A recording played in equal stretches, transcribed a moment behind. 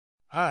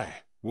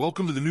Hi,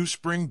 welcome to the new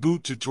Spring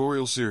Boot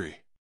tutorial series.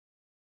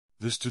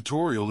 This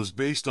tutorial is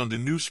based on the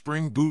new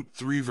Spring Boot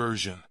 3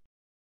 version.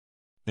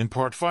 In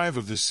part 5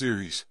 of this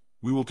series,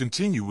 we will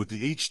continue with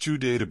the H2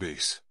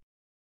 database.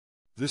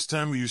 This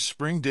time we use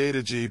Spring Data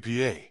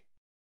JPA.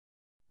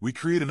 We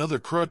create another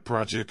CRUD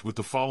project with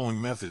the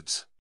following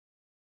methods: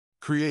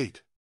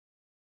 create,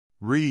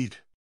 read,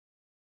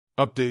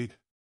 update,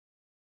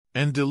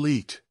 and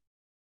delete.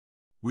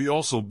 We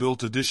also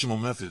built additional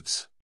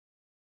methods: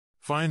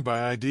 find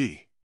by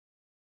ID,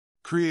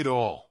 create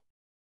all,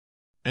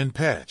 and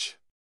patch.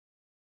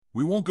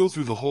 We won't go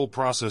through the whole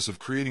process of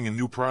creating a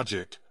new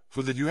project,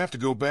 for that you have to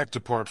go back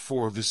to part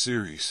 4 of this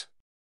series.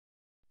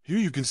 Here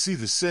you can see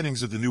the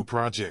settings of the new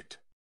project.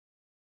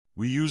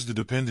 We use the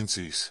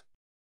dependencies: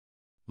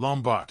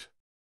 Lombot,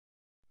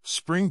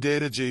 Spring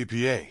Data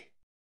JPA,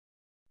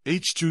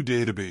 H2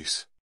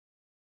 Database,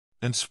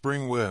 and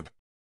Spring Web.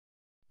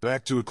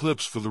 Back to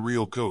Eclipse for the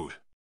real code.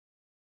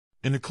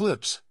 In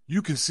Eclipse,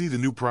 you can see the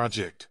new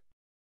project: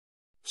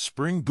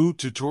 Spring Boot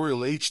Tutorial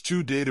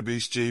H2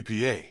 Database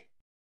JPA.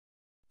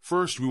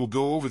 First, we will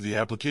go over the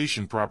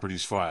application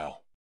properties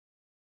file.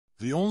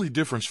 The only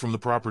difference from the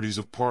properties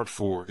of Part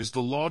 4 is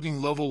the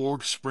logging level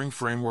org Spring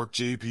Framework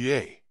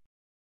JPA.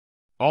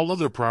 All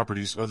other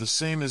properties are the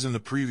same as in the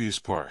previous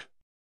part.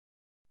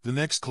 The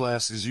next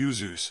class is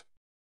Users.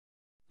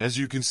 As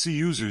you can see,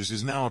 Users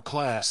is now a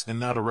class and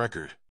not a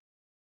record.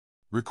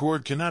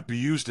 Record cannot be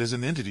used as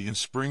an entity in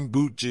Spring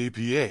Boot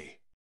JPA.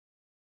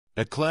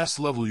 At class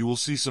level you will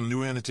see some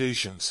new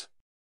annotations: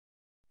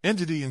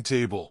 entity and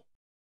table.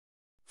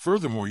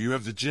 Furthermore, you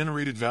have the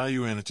generated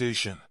value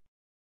annotation.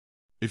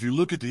 If you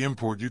look at the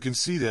import, you can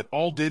see that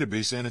all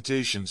database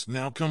annotations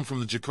now come from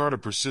the Jakarta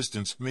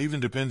Persistence Maven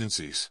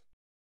dependencies.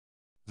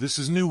 This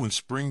is new in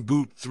Spring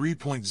Boot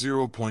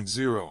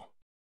 3.0.0.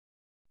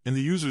 In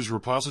the Users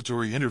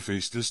Repository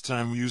interface, this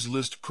time we use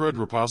List CRUD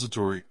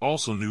repository,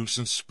 also new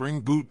since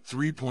Spring Boot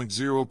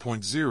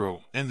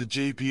 3.0.0, and the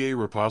JPA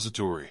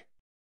repository.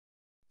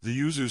 The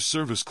Users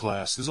Service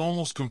class is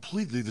almost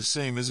completely the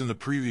same as in the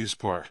previous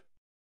part.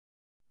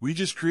 We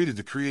just created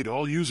the Create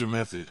All User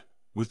method.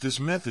 With this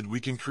method we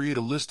can create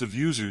a list of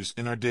users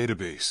in our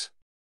database.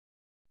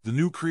 The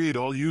new Create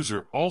All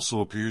User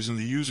also appears in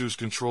the Users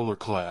Controller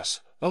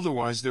class,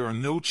 otherwise there are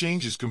no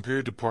changes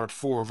compared to part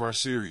 4 of our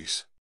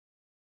series.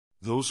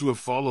 Those who have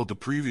followed the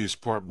previous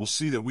part will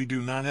see that we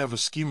do not have a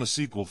schema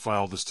SQL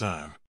file this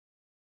time.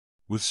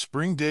 With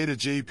Spring Data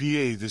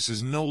JPA this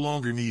is no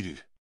longer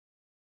needed.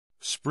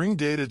 Spring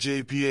Data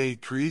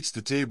JPA creates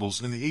the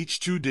tables in the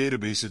H2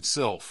 database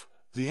itself.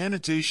 The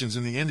annotations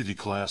in the entity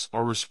class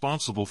are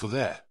responsible for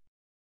that.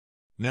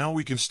 Now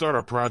we can start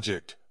our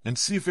project and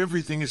see if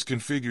everything is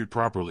configured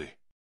properly.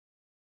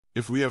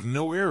 If we have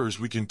no errors,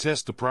 we can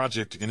test the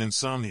project in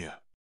Insomnia.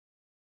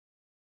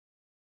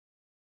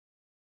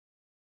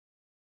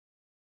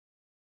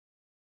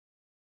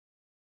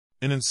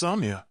 In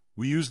Insomnia,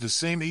 we use the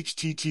same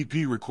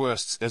HTTP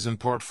requests as in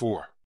part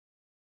 4.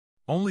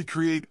 Only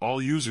Create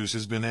All Users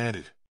has been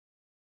added.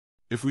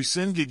 If we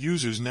send get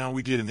users now,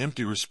 we get an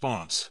empty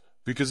response,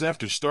 because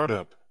after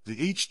startup, the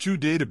H2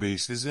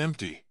 database is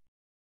empty.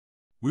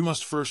 We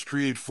must first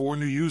create 4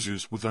 new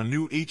users with our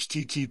new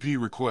HTTP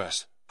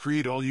request,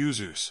 Create All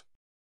Users.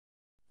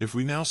 If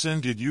we now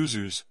send get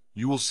users,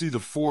 you will see the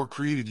 4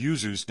 created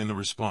users in the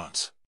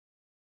response.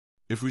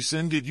 If we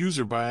send get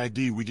user by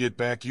ID, we get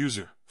back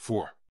user,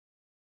 4.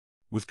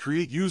 With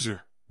create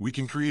user, we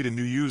can create a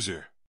new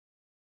user.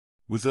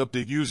 With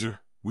update user,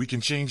 we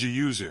can change a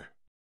user.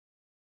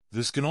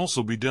 This can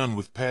also be done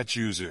with patch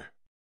user.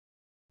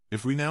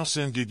 If we now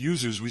send get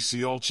users, we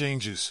see all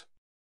changes.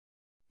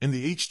 In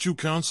the H2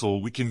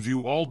 console, we can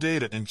view all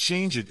data and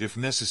change it if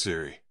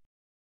necessary.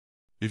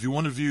 If you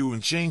want to view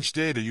and change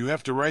data, you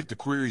have to write the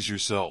queries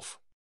yourself.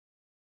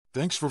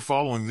 Thanks for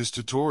following this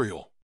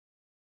tutorial.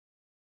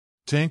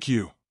 Thank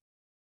you.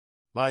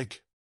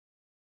 Like,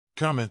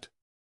 comment,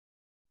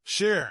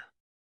 share,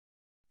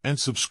 and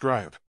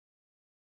subscribe.